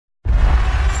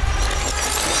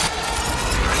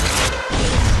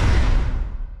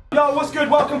Yo, what's good?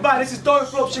 Welcome back. This is Don't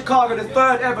Flop Chicago, the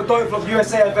third ever Don't Flop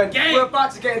USA event. We're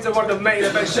about to get into one of the main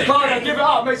events. Chicago, give it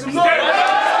up, make some noise!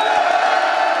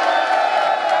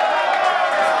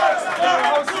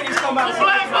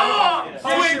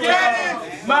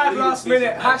 Mad last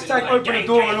minute, hashtag open the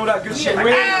door and all that good shit.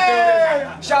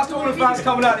 Shouts to all the fans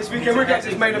coming out this weekend. We're getting to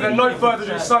this main event. No further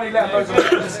ado, Sonny left.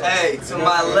 Hey, to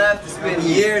my left, it's been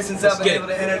years since I've been able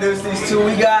to introduce these two.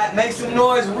 We got Make Some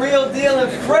Noise, Real Deal,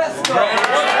 and Fresco.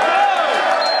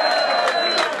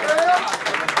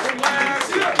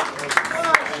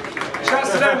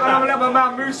 Shouts to them, and I'm gonna let my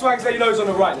man Moose Swags let you know who's on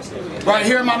the right. Right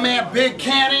here, my man Big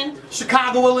Cannon,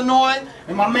 Chicago, Illinois,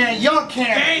 and my man Young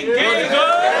Cannon.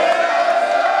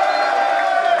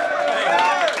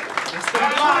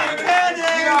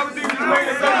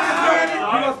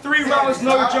 We got 3 rounds,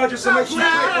 no judges, so make sure you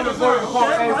click on the voting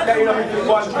part and let you know who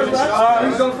won.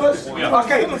 Who's going first?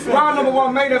 Okay, round number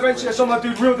 1, main event. So my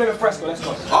dude, Real Deal and Fresco. Let's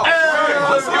go.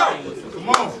 Let's go. Come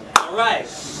on. All right.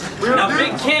 Now,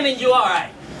 Big Cannon, you all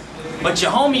right, but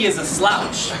your homie is a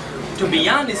slouch. To be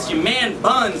honest, your man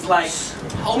Buns like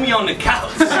homie on the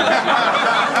couch.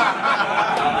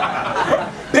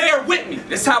 Bear with me.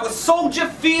 This how a soldier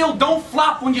feel. Don't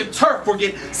flop on your turf or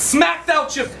get smacked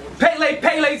out your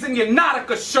Pele's in your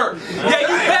Nautica shirt. Yeah, you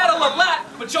battle a lot,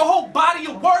 but your whole body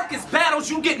of work is battles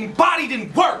you getting bodied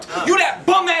and worked. You that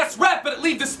bum-ass rapper that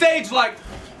leave the stage like,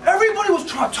 everybody was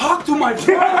trying to talk to my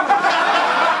drum.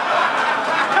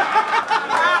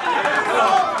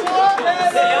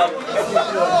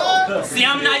 See,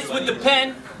 I'm nice with the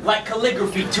pen, like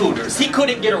calligraphy tutors. He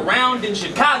couldn't get around in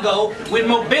Chicago with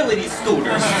mobility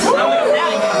scooters.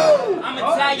 I'm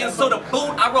Italian, so to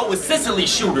boot, I roll with Sicily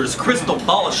shooters. Crystal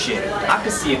ball shit. I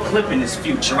could see a clip in his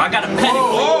future. I got a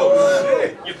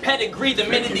pedigree. Your pedigree, the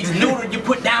minute he's neutered, you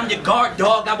put down your guard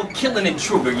dog, I will kill an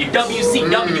intruder. Your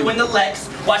WCW in the Lex,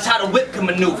 watch how the whip can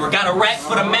maneuver. Got a rack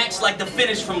for the match like the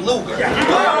finish from Luger.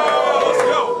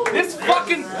 This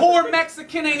fucking poor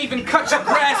Mexican ain't even cut your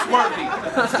grass worthy.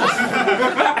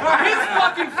 His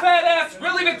fucking fat ass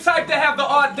really the type to have the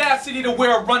audacity to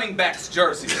wear a running back's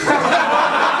jersey. You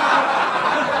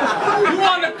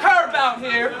on the curb out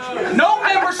here, no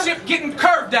membership getting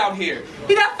curved out here.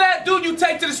 He that fat dude you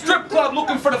take to the strip club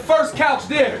looking for the first couch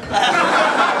there.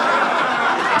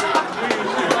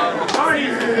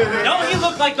 Don't he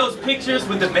look like those pictures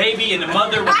with the baby and the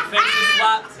mother with the faces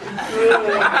swapped?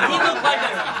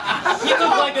 He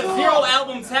looked like a 0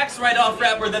 album tax write-off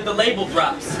rapper that the label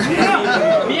drops.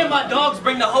 Me and my dogs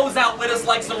bring the hose out with us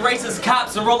like some racist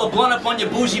cops and roll a blunt up on your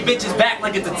bougie bitch's back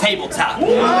like it's a tabletop.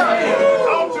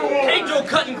 Pedro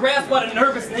cutting grass while the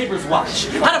nervous neighbors watch.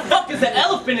 How the fuck is an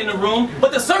elephant in the room,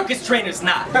 but the circus trainer's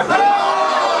not?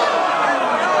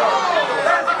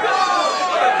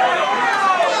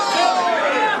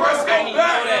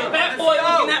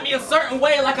 A certain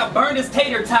way like I burned his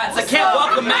tater tots. I can't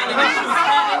walk him out and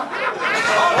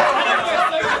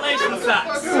issue his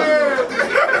socks.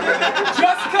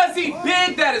 Just cause he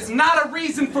big, that is not a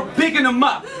reason for bigging him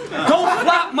up. Don't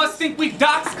flop must think we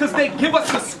docs cause they give us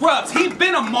the scrubs. He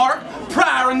been a mark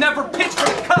prior and never pitched for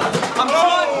the Cubs. I'm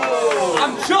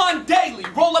John Daly.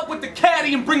 Roll up with the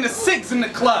caddy and bring the cigs in the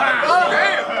club.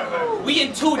 We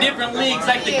in 2 different leagues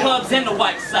like the Cubs and the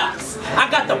White Sox. I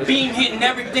got the beam hitting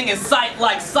everything in sight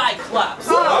like Cyclops.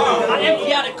 I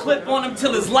empty out a clip on him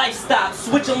till his life stops.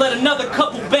 Switch and let another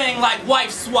couple bang like wife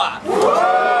swap.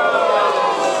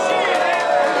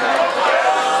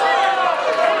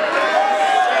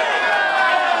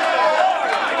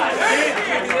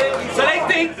 So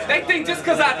they think just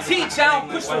cause I teach I don't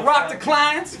push the rock to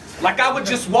clients. Like I would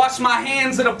just wash my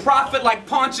hands of the prophet like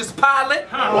Pontius Pilate.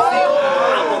 I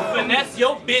will finesse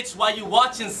your bitch while you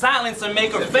watch in silence and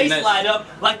make her face light up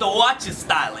like the watch is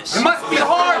stylish. It must be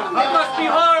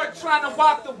hard trying to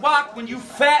walk the walk when you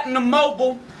fat and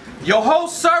immobile. Your whole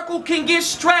circle can get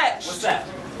stretched. What's that?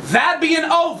 That'd be an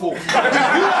oval.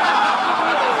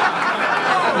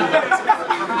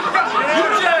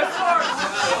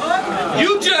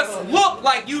 You just look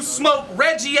like you smoke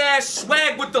Reggie-ass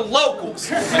swag with the locals.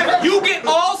 You get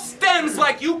all stems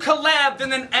like you collabed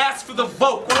and then ask for the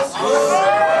vocals. How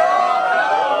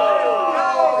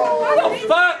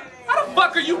the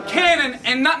fuck are you Cannon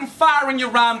and nothing fire in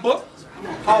your rhyme book?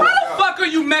 How the fuck are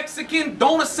you Mexican,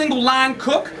 don't a single line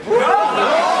cook?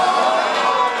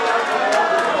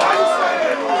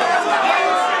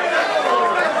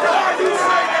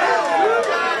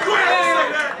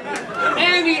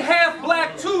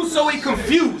 So he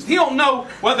confused. He don't know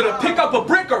whether to pick up a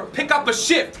brick or pick up a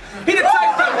shift. He the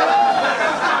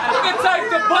type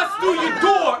to bust through your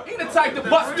door. He the type to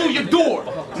bust through your door.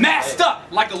 Masked up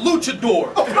like a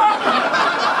luchador. Pull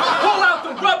out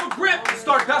the rubber grip and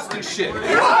start dusting shit.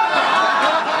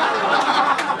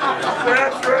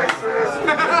 That's racist.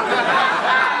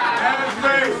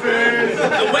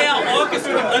 The way I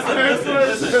orchestrate, listen.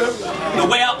 The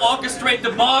way I orchestrate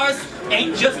the bars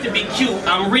ain't just to be cute.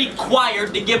 I'm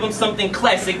required to give them something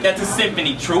classic that's a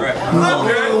symphony troupe.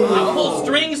 I pull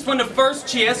strings from the first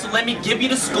chair, so let me give you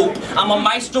the scoop. I'm a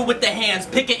maestro with the hands,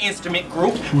 pick an instrument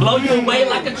group. Blow you away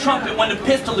like a trumpet when the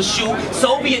pistol is shoot.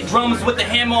 Soviet drums with the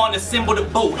hammer on the cymbal to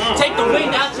boot. Take the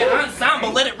wind out your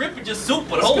ensemble, let it rip at your soup.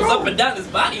 Put holes up and down his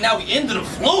body, now we into the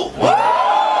flute.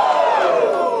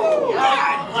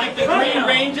 Like the Green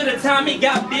Ranger, the time he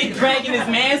got big dragging his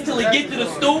mans till he get to the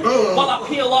stoop, while I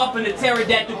peel off in the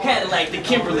pterodactyl Cadillac, the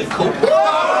Kimberly coupe.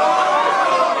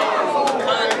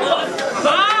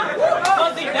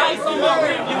 Fuzzy dice on my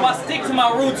review, I stick to my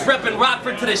roots, reppin'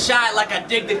 Rockford to the Shy like I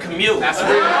dig the commute. That's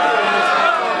real.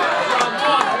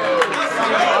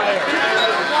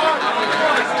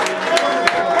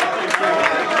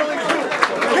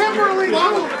 Kimberly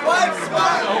coupe. White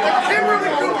spot. The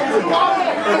Kimberly coupe.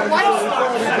 The white spot.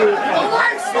 The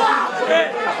white spot.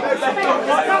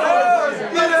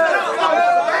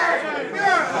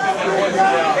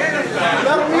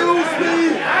 That amused me.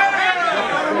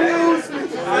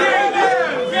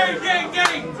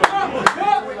 Gang.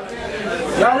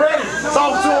 Y'all ready?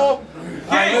 Talk to him.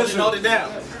 Alright, listen. Hold it down.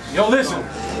 Yo, listen.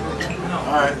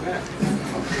 Alright.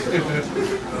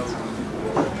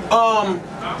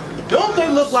 Don't they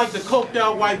look like the coked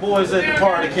out white boys at the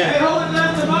party camp? Hell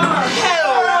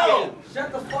no!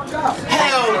 Shut the fuck up.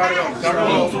 Hell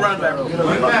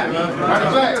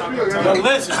no!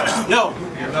 Listen, yo.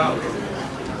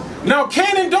 Now,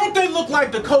 Cannon, don't they look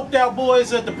like the coked out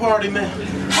boys at the party, man?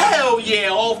 Hell yeah,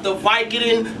 off the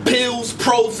Vicodin, pills,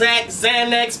 Prozac,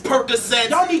 Xanax, Percocet.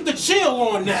 Y'all need to chill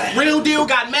on that. Real deal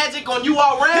got magic on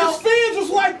URL. His fans was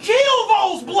like, kill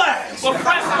those blacks. But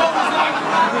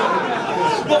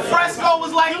Fresco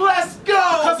was like, let's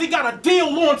go. Because he got a deal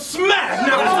on smack.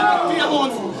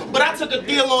 But I took a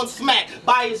deal on smack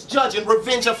by his judge and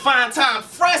revenge of fine time.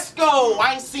 Fresco,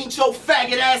 I ain't seen your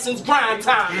faggot ass since grind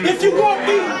time. If you want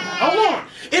these, hold on.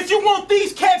 If you want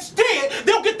these cats dead,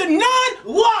 they'll get the 9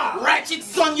 live. Ratchet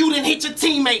son, you done hit your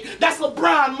teammate. That's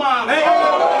LeBron mom. Hey.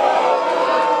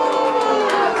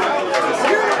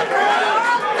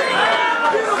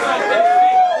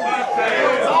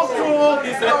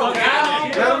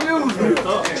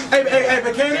 Hey,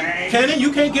 but Cannon,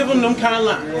 you can't give them them kind of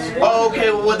lines. Okay,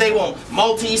 well, what they want?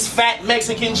 Maltese, fat,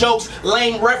 Mexican jokes,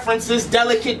 lame references,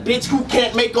 delicate bitch who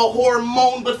can't make a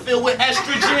hormone but filled with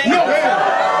estrogen.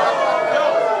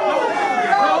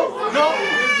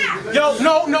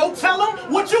 No, tell them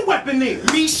what your weapon is.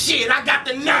 Me shit, I got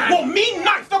the 9. Well, me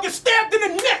knife, they'll get stabbed in the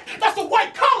neck. That's a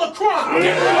white collar crime.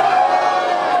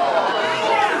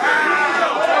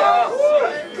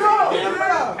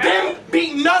 Them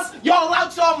beating us, y'all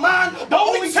out your mind. The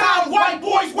only time white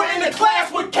boys were in the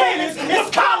class with cannons is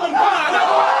Columbine.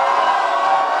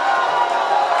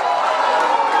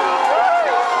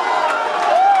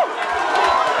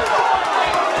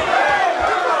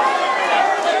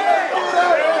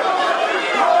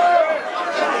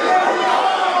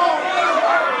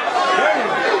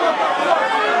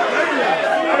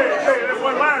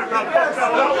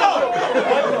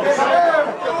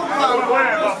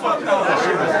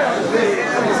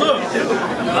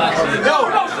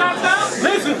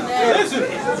 Listen.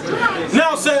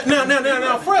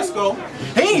 Now, Fresco,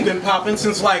 he ain't been popping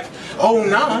since like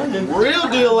 09. And Real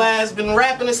deal ass been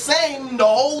rapping the same the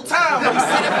whole time.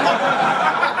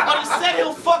 But he said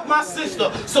he'll fuck my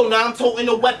sister. So now I'm toting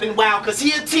a weapon wild, cause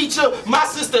he a teacher, my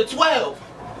sister 12.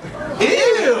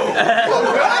 Ew!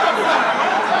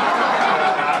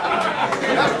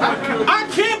 I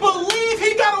can't believe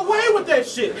he got away with that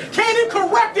shit. Cannon,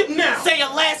 correct it now. Say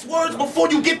your last words before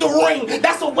you get the ring.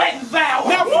 That's a wedding vow.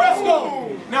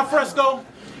 Now Fresco,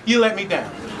 you let me down.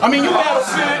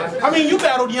 You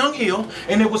battled Young Ill,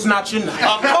 and it was not your night.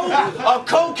 A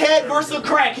cokehead versus a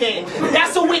crackhead.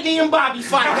 That's a Whitney and Bobby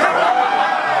fight.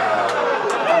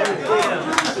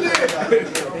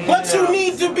 But you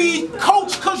need to be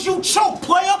coached because you choke,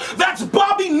 player. That's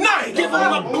Bobby Knight. Give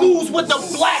him the blues with the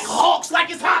Black Hawks like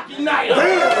it's hockey night.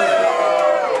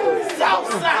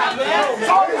 Southside, man.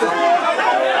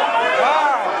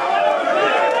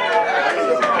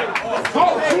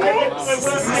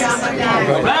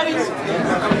 Ready?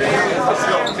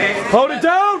 Hold it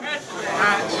down.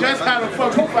 Just how the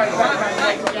fuck you fight.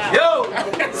 Yo,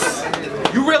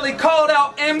 you really called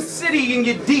out M-City in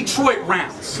your Detroit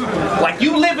rounds. Like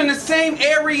you live in the same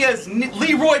area as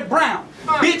Leroy Brown.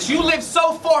 Bitch, you live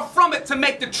so far from it to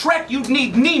make the trek you'd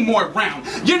need Nemor round.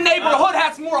 Your neighborhood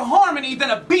has more harmony than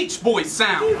a Beach Boys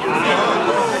sound.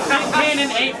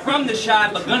 Cannon ain't from the shy,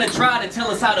 but gonna try to tell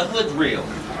us how the hood's real.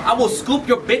 I will scoop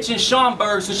your bitch in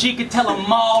Schaumburg so she can tell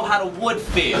them all how the wood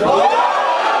feel.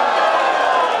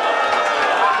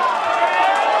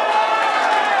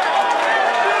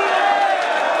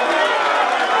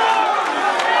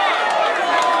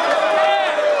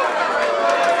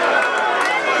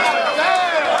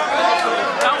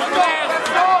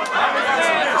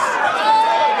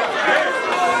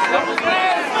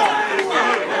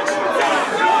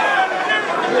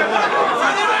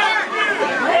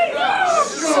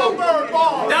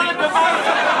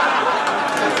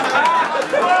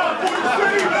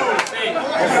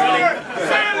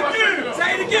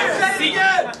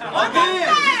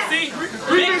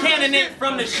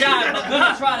 From the shop, but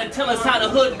gonna try to tell us how the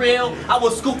hood real. I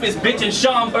will scoop his bitch in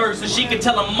Schaumburg so she can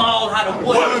tell them all how the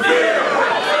wood feel.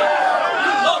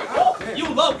 You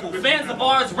local fans of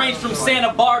ours range from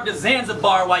Santa Bar to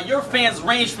Zanzibar, while your fans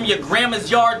range from your grandma's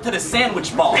yard to the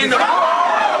sandwich bar. In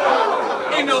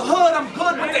the hood, I'm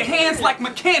good with the hands like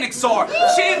mechanics are.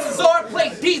 Chances are I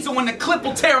play diesel when the clip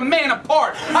will tear a man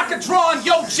apart. I could draw on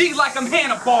Yo G like I'm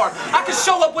Hannah-Bard. I could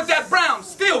show up with that brown.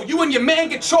 Still, you and your man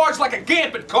get charged like a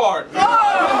Gambit card. Well,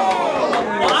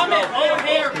 I'm at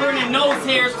O'Hare burning nose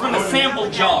hairs from a sample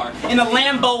jar. In a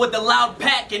Lambo with a loud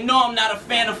pack, and no, I'm not a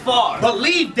fan of FAR.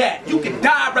 Believe that. You can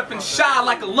die reppin' shy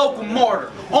like a local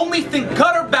martyr. Only thing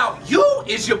gutter about you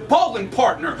is your bowling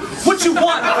partner. What you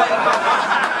want,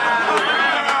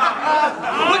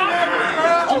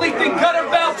 Only thing gutter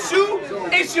about you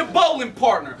is your bowling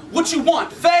partner. What you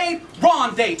want, fade,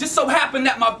 ronde. Just so happen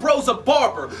that my bro's a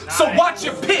barber. So watch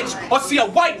your pitch or see a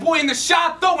white boy in the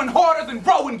shop throwing harder than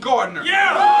Rowan Gardner.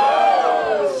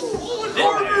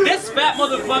 This fat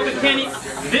motherfucker can't even.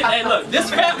 Hey, look, this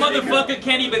fat motherfucker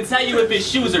can't even tell you if his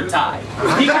shoes are tied.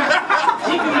 He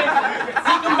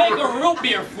can make a root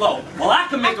beer flow. Well, I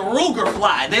can make a Ruger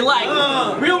fly. They like,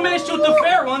 real men shoot the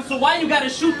fair one, so why you gotta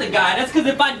shoot the guy? That's because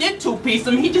if I did two-piece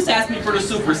him, he just asked me for the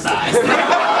super size.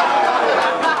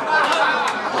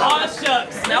 Aw,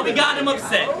 shucks. Now we got him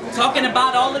upset. Talking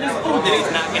about all of this food that he's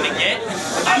not gonna get.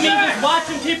 I mean, just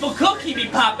watching people cook, he be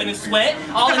popping a sweat.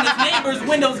 All in his neighbor's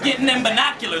windows getting them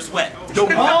binoculars wet.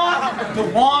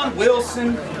 DeJuan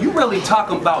Wilson, you really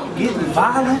talking about getting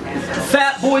violent?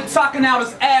 Fat boy talking out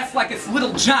his ass like it's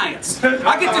Little Giants.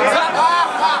 I get to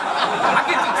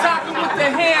talking with the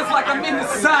hands like I'm in the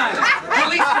sign.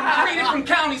 Police from 3 different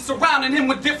counties surrounding him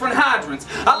with different hydrants.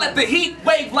 I let the heat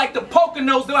wave like the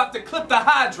Poconos, they'll have to clip the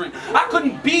hydrant. I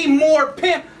couldn't be more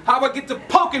pimp. How I get to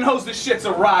poking hose, this shit's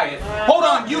a riot. Hold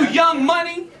on, you young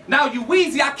money? Now you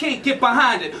wheezy, I can't get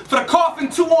behind it. For the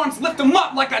coffin, 2 arms lift him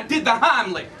up like I did the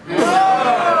Heimlich.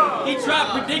 He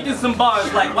tried predicting some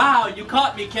bars like, wow, you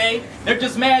caught me, Kay. They're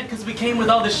just mad because we came with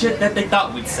all the shit that they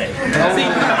thought we'd say. See,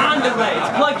 on the legs,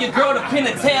 plug your girl to pin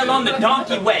a tail on the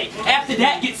donkey way. After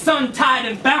that, get sun-tied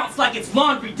and bounce like it's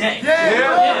laundry day.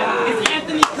 Yeah. It's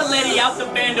Anthony Coletti out the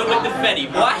bando with the Fetty.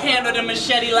 Boy, I handle the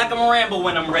machete like I'm a Rambo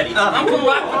when I'm ready. I'm from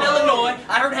Rockford, Illinois.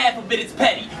 I heard half of it is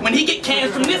petty. When he get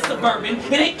cans from this Suburban,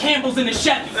 it ain't Campbell's in the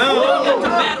Chevy. He got to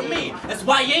battle me. That's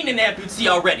why he ain't an amputee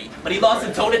already. But he lost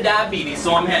a toe to diabetes,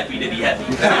 so I'm happy that he happy.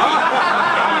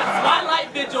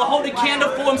 Twilight vigil, hold a candle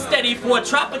for him steady. For a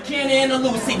Tropicana and a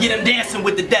Lucy, get him dancing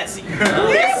with the Desi.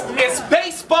 It's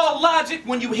baseball logic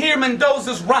when you hear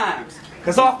Mendoza's rhymes.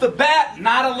 Cause off the bat,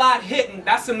 not a lot hitting.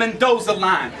 That's a Mendoza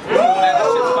line.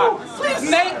 Please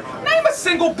name a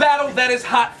single battle that is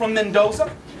hot from Mendoza.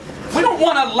 We don't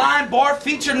want a line bar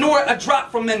feature nor a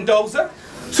drop from Mendoza.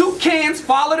 2 cans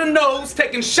follow the nose,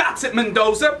 taking shots at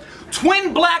Mendoza.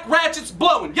 Twin black ratchets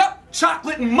blowing. Yup,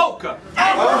 chocolate and mocha.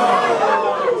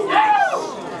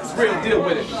 It's real deal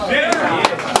with it.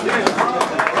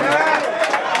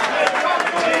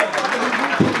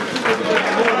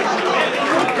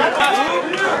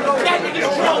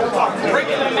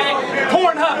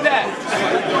 Pornhub that.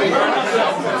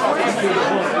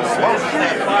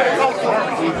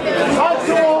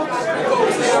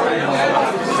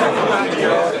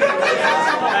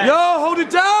 Yo, hold it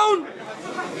down.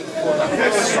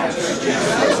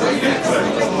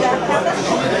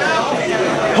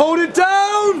 Hold it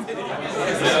down.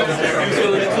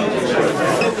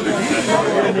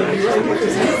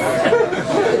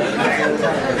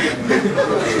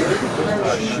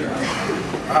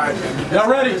 Alright, y'all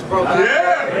ready?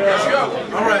 Yeah! Let's go.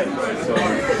 Alright.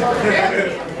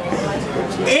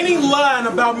 Any line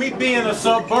about me being a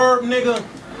suburb nigga,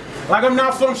 like I'm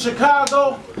not from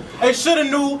Chicago, They shoulda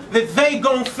knew that they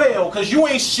gon' fail, cause you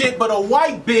ain't shit but a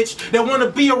white bitch that wanna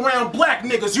be around black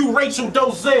niggas. You Rachel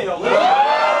Dozell.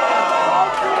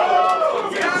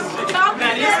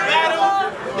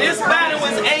 This battle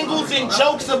is angles and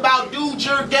jokes about dudes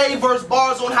you're gay versus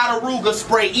bars on how to Ruger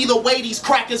spray. Either way, these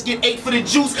crackers get 8 for the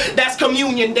juice. That's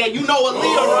communion day. You know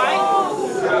Aaliyah, right?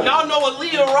 Y'all know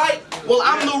Aaliyah, right? Well,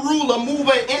 I'm the ruler. Move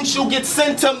an inch, you'll get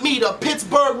sent to me. The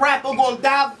Pittsburgh rapper gonna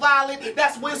die violent.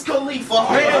 That's Wiz Khalifa.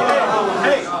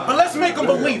 Hey, but let's make them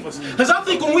believers. Cause I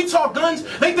think when we talk guns,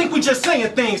 they think we just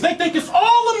saying things. They think it's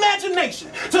all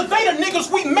imagination. So they the niggas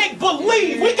we make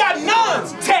believe. We got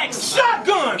nuns, tanks,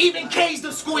 shotguns, even K's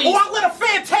the squeeze. Or I let a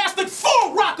Fantastic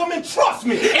Four rock them, and trust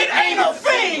me, it ain't a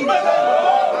thing.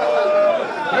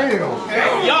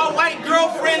 Y'all white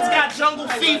girlfriends got jungle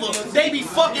fever. They be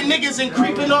fucking niggas and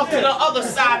creeping off to the other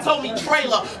side. Told me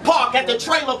trailer park at the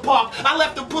trailer park. I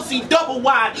left the pussy double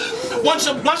wide. Once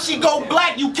she go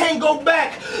black, you can't go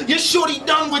back. Your shorty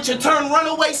done with your turn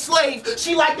runaway slave.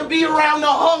 She like to be around the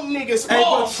hung niggas. Hey,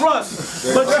 but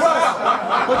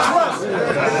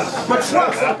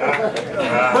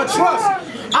trust.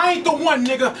 I ain't the one,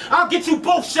 nigga. I'll get you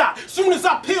both shot soon as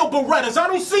I peel Berettas. I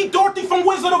don't see Dorothy from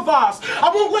Wizard of Oz. I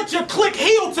won't let your clique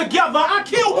heal together. I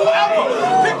kill whoever.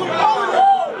 Pick them all in the...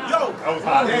 Yo,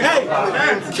 hey,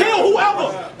 kill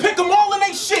whoever. Pick them all in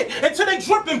they shit until they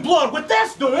dripping blood. What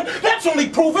that's doing, that's only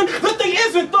proving that they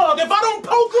isn't thug. If I don't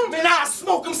poke them, then I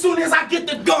smoke them soon as I get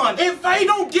the gun. If they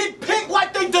don't get picked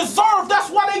like they deserve, that's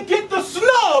why they get the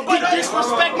snub.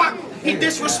 He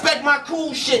disrespect my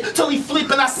cool shit till he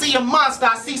flip and I see a monster.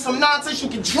 I see some nonsense, you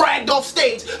get dragged off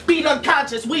stage, beat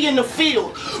unconscious, we in the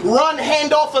field. Run,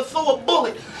 hand off, or throw a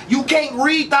bullet. You can't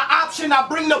read the option, I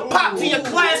bring the pop to your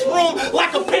classroom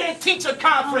like a parent-teacher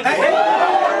conference.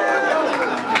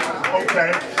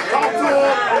 Okay. Talk to him.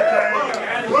 Okay.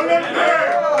 Bring it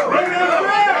there. Bring it there.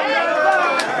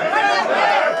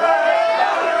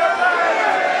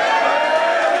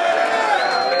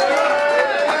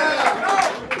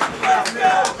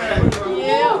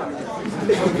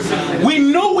 We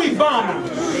knew we bombed him.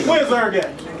 Where's Erg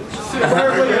at?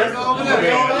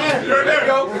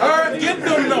 Erg, get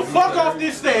them the fuck off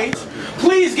this stage.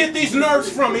 Please get these nerves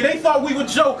from me. They thought we were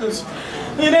jokers.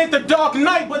 It ain't the Dark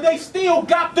Knight, but they still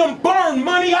got them burned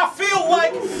money. I feel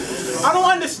like I don't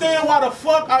understand why the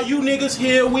fuck are you niggas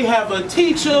here. We have a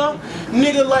teacher,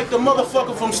 nigga like the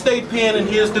motherfucker from State Pen, and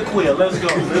here's the queer. Let's go.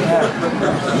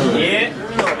 Yeah.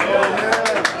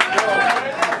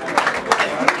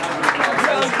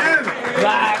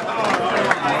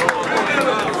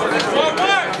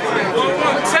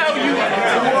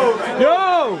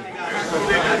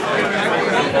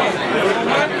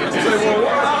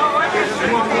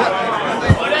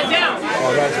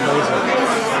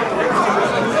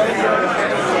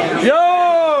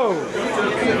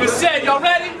 You said, y'all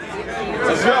ready?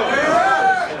 Let's go.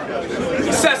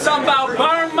 You said something about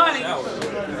burn money.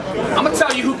 I'm gonna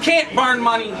tell you who can't burn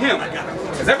money, him.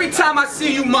 Cause every time I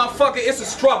see you, motherfucker, it's a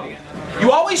struggle.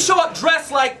 You always show up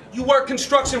dressed like you work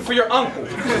construction for your uncle.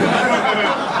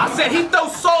 I said he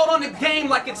throws salt on the game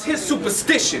like it's his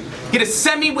superstition. Get a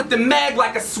semi with the mag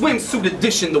like a swimsuit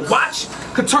edition. The watch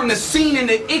could turn the scene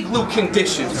into igloo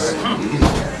conditions.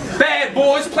 Bad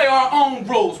boys play our own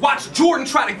roles. Watch Jordan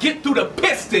try to get through the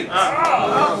Pistons.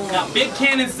 Now, Big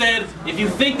Cannon said, if you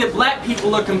think that black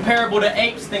people are comparable to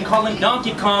apes, then call him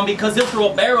Donkey Kong because he'll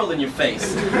throw a barrel in your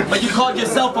face. But you called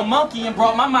yourself a monkey and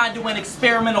brought my mind to an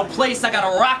experimental place. I got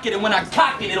a rocket, and when I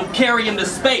cock it, it'll carry him to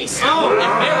space.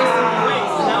 Embarrassing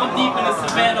ways. Now I'm deep in the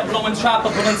savannah, blowing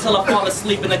tropical until I fall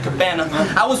asleep in a cabana.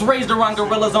 I was raised around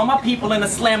gorillas, all my people in a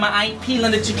slammer. I ain't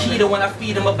peeling a chiquita when I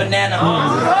feed him a banana.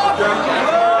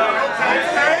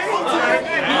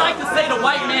 You like to say the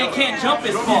white man can't jump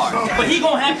as far, but he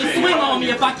gonna have to swing on me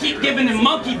if I keep giving him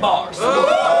monkey bars.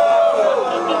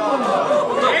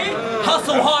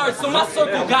 Hustle hard, so my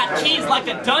circle got keys like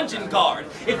a dungeon guard.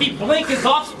 If he blink, his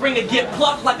offspring would get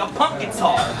plucked like a pumpkin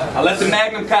tar. I let the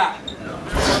Magnum cock.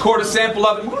 Record a sample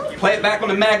of it, play it back on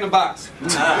the Magnum box.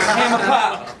 Hammer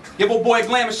pop. Give old boy a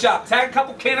glamour shot. Tag a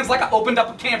couple cannons like I opened up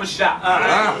a camera shop.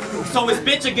 So his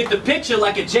bitch will get the picture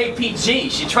like a JPG.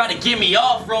 She try to get me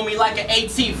off, roll me like an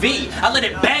ATV. I let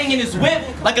it bang in his whip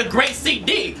like a great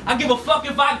CD. I give a fuck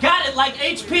if I got it like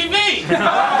HPV.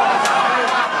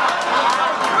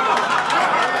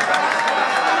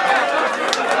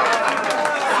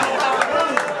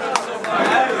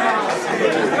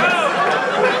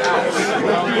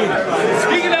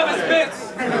 Speaking of his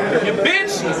bits,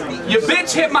 your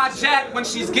bitch hit my jack when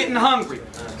she's getting hungry.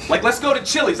 Like, let's go to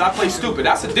Chili's. I play stupid.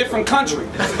 That's a different country.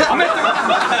 I'm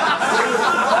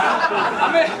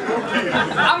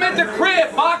at the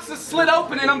crib, box of Slim split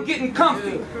open and I'm getting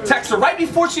comfy. Text her right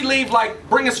before she leave, like,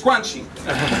 bring a scrunchie.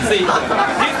 See,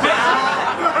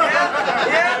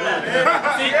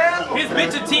 his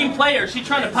bitch a team player. She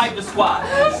trying to pipe the squad.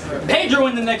 Pedro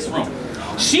in the next room.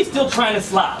 She's still trying to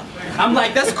slob. I'm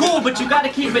like, that's cool, but you gotta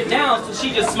keep it down. So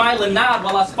she just smile and nod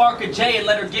while I spark a J and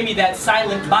let her give me that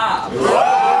silent bob.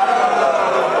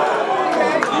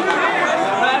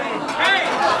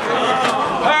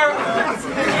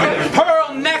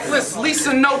 Pearl necklace,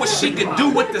 Lisa know what she could do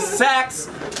with the sax.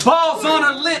 Balls on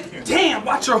her lip, damn,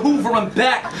 watch her hoover them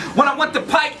back. When I went to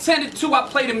pipe 10 to 2, I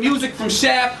played the music from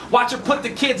Shaft. Watch her put the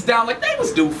kids down like they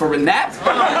was due for a nap.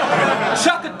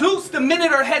 Chuck a deuce the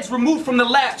minute her head's removed from the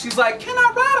lap. She's like, can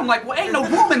I ride? I'm like, well, ain't no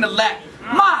room in the lap.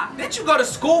 Ma, didn't you go to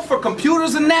school for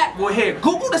computers and that? Well, here,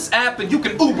 Google this app and you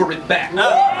can Uber it back. See,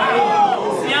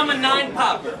 I'm a 9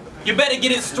 popper. You better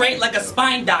get it straight like a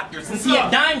spine doctor. Since he a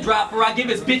dime dropper, I give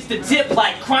his bitch the tip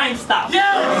like Crime Stopper. I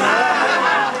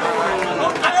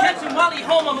catch him while he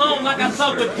home alone like I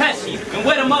subbed with Pesci and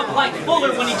wet him up like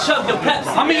Fuller when he chugged a Pepsi.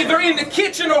 I'm either in the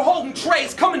kitchen or holding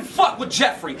trays. Come and fuck with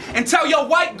Jeffrey and tell your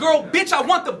white girl, bitch, I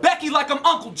want the Becky like I'm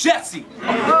Uncle Jesse.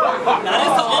 Now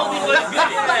this a oldie but a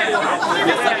goodie.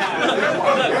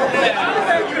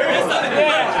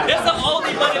 This a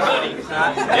oldie but a goodie.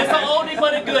 It's a oldie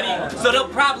but a goodie. So they'll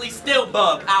probably still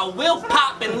bug. I will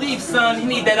pop and leave, son. He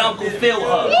need that Uncle Phil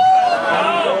hug.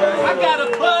 I got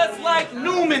a buzz like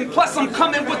Newman, plus I'm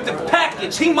coming with the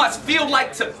package. He must feel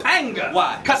like Topanga.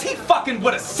 Why? Cause he fucking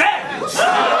with a savage.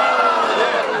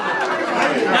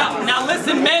 Now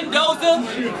listen, Mendoza,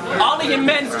 all of your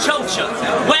men's chocha.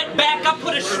 Wet back, I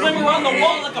put a shrimmer on the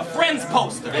wall like a Friends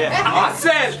poster. I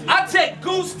said, I take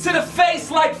Goose to the face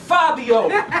like Fabio.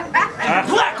 And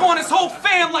black on his whole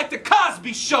fam like the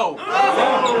Cosby Show.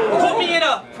 Put me in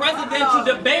a presidential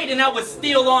debate and I would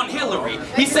steal on Hillary.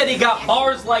 He said he got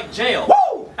bars like jail.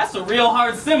 Woo! That's a real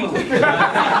hard simile.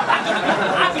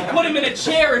 I could put him in a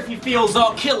chair if he feels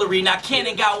all killery. Now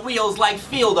Cannon got wheels like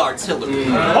field artillery.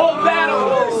 Whole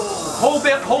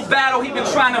battle, he been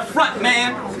trying to front,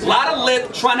 man. Lot of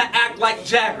lip, trying to act like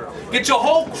Jagger. Get your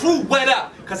whole crew wet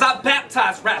up, cause I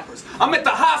baptize rappers. I'm at the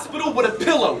hospital with a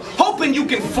pillow, hoping you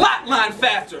can flatline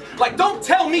faster. Like, don't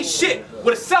tell me shit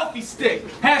with a selfie stick.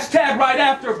 Hashtag right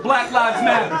after Black Lives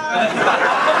Matter.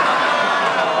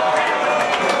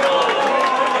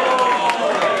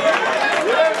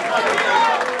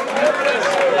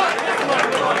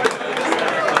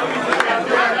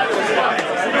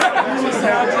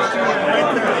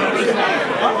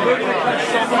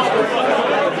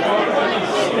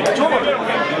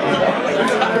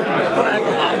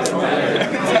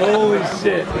 Holy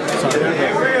shit.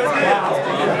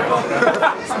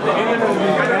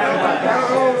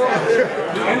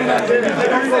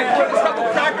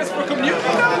 Practice for community.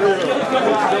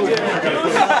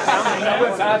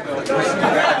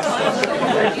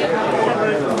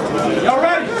 Y'all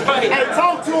ready? Hey,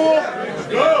 talk to him.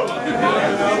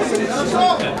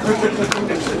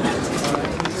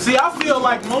 See, I feel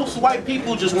like most white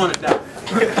people just want to die.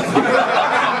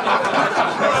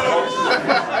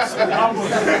 Let's go.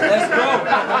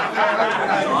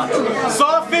 So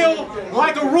I feel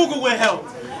like Aruga would help.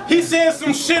 He said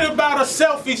some shit about a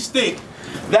selfie stick.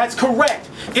 That's correct.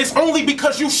 It's only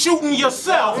because you shooting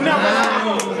yourself.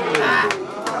 Now,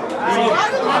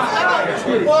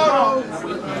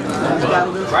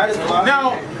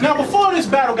 before this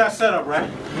battle got set up, right?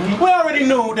 We already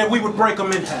knew that we would break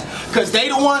them in half. Cause they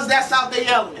the ones that's out their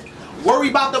element. Worry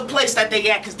about the place that they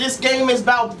at, cause this game is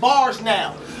about bars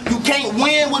now. You can't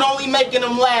win with only making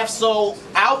them laugh, so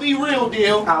I'll be real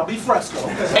deal. I'll be Fresco.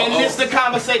 And this the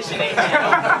conversation they have.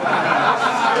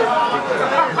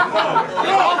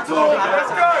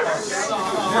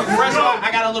 Fresco,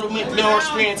 I got a little more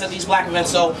experience at these black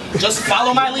events, so just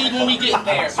follow my lead when we get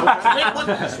there.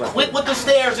 Quick with the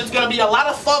stairs, it's gonna be a lot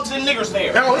of thugs and niggers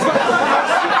there.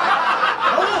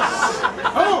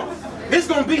 It's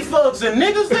gonna be thugs and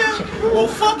niggas there? Well,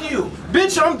 fuck you.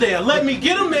 Bitch, I'm there. Let me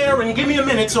get them there and give me a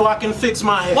minute so I can fix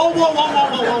my head. Whoa, whoa, whoa, whoa,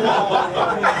 whoa,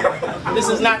 whoa, whoa. This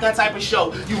is not that type of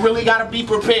show. You really gotta be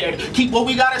prepared. Keep what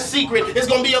we got a secret. There's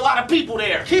gonna be a lot of people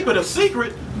there. Keep it a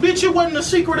secret? Bitch, it wasn't a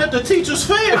secret at the teacher's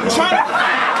fair. I'm trying to...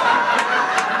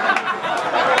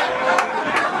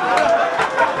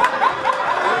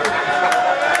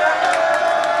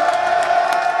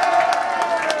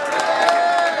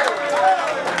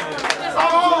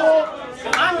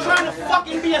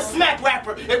 be a smack rapper.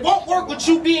 rapper. It won't work with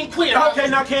you being queer. Okay,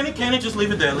 now can it just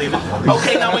leave it there, leave it.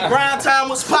 Okay, now when grind time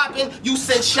was popping, you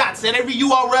sent shots and every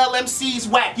URL MC's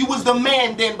whack. You was the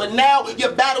man then, but now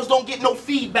your battles don't get no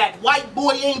feedback. White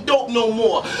boy ain't dope no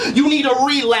more. You need a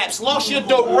relapse. Lost your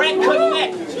direct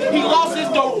connect. He lost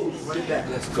his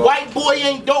White boy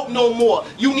ain't dope no more.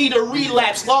 You need a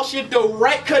relapse. Lost your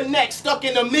direct connect. Stuck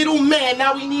in the middle man.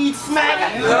 Now we need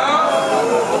smack.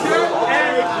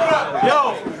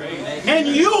 Yo, and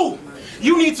you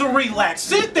need to relax.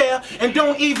 Sit there and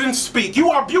don't even speak.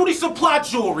 You are beauty supply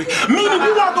jewelry, meaning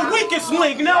you are the weakest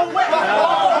link. Now wait.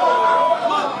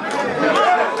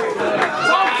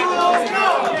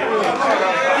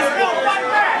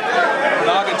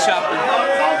 Noggin chopper.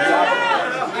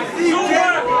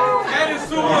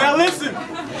 Now listen,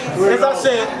 as I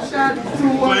said,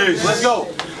 please, let's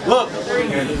go. Look,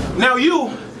 now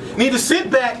you need to sit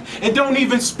back and don't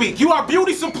even speak. You are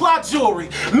beauty supply jewelry,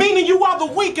 meaning you are the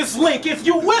weakest link. If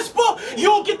you whisper,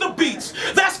 you'll get the beats.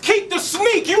 That's keep the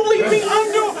sneak. You leave me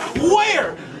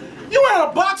underwear. You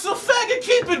ain't a boxer, faggot.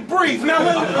 Keep it brief. Now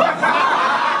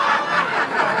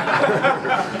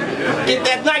Get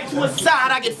that knife to his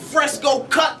side, I get Fresco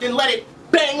cut, then let it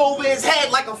bang over his head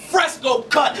like a Fresco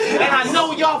cut. And I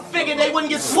know y'all figured they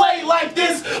wouldn't get slayed like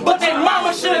this, but their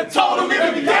mama should have told them it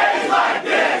would be days like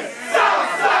this.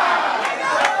 Southside!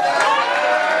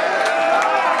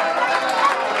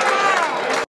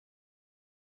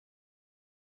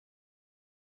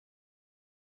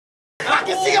 I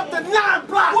can see up to 9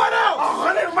 blocks. What else?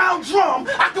 100-round drum.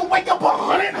 I can wake up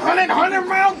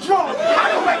 100-round drum. I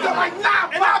can wake up like 9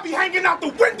 blocks. And I'll be hanging out the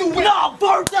window with all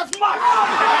birds. That's my